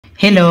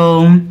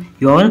Hello,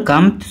 you're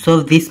welcome to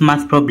solve this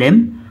math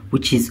problem,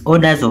 which is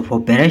orders of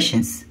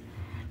operations.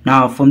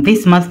 Now from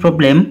this math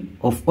problem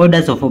of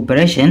orders of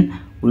operation,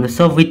 we'll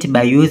solve it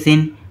by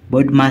using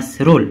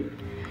BODMAS rule.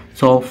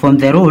 So from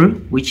the rule,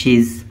 which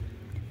is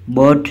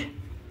BODMAS,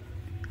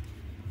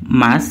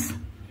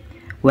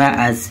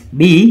 whereas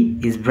B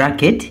is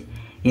bracket,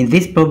 in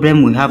this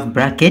problem we have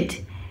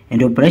bracket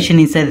and operation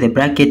inside the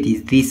bracket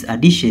is this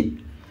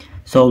addition.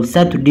 So we'll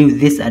start to do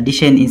this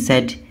addition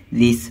inside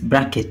this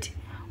bracket,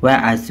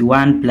 whereas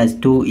 1 plus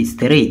 2 is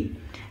 3.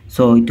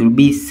 So it will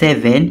be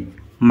 7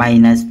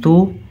 minus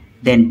 2,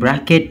 then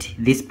bracket,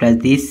 this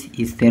plus this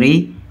is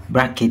 3,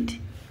 bracket.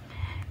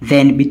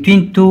 Then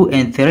between 2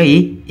 and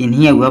 3, in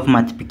here we have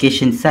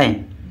multiplication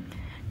sign.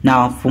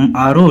 Now from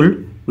our rule,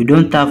 we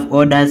don't have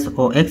orders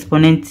or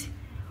exponents,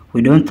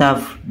 we don't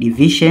have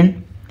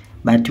division,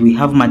 but we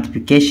have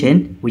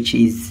multiplication, which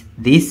is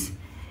this,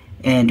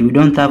 and we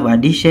don't have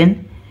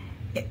addition,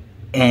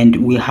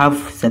 and we have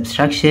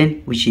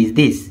subtraction, which is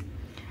this.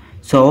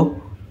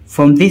 So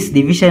from this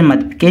division,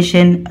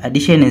 multiplication,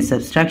 addition and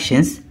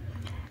subtractions,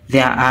 they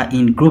are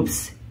in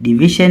groups.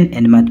 Division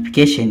and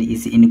multiplication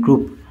is in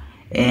group,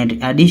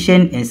 and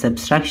addition and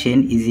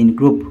subtraction is in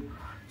group.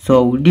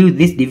 So we'll do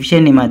this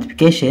division and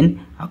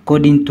multiplication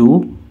according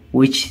to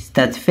which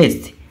starts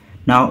first.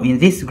 Now in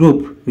this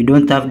group we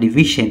don't have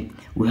division,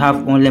 we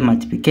have only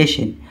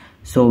multiplication.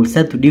 So we'll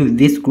start to do with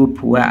this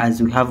group,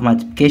 whereas we have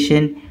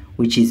multiplication,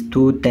 which is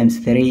 2 times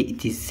 3,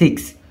 it is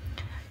 6.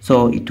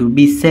 So it will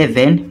be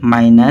 7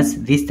 minus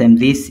this time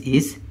this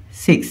is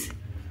 6.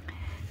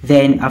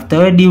 Then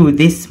after we deal with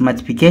this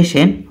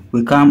multiplication,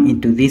 we come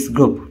into this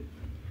group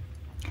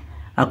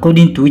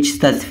according to which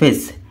starts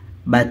first.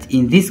 But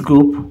in this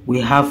group we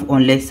have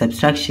only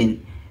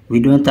subtraction, we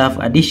don't have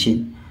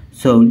addition.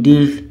 So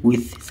deal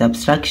with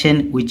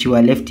subtraction, which you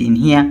are left in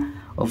here,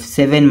 of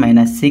 7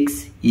 minus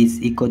 6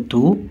 is equal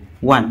to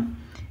 1.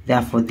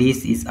 Therefore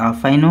this is our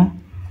final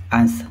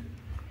answer.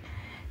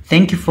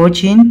 Thank you for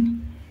watching.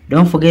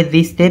 Don't forget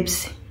these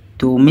steps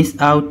to miss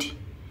out.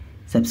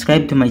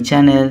 Subscribe to my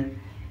channel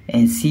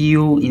and see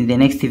you in the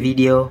next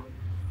video.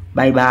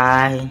 Bye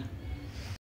bye.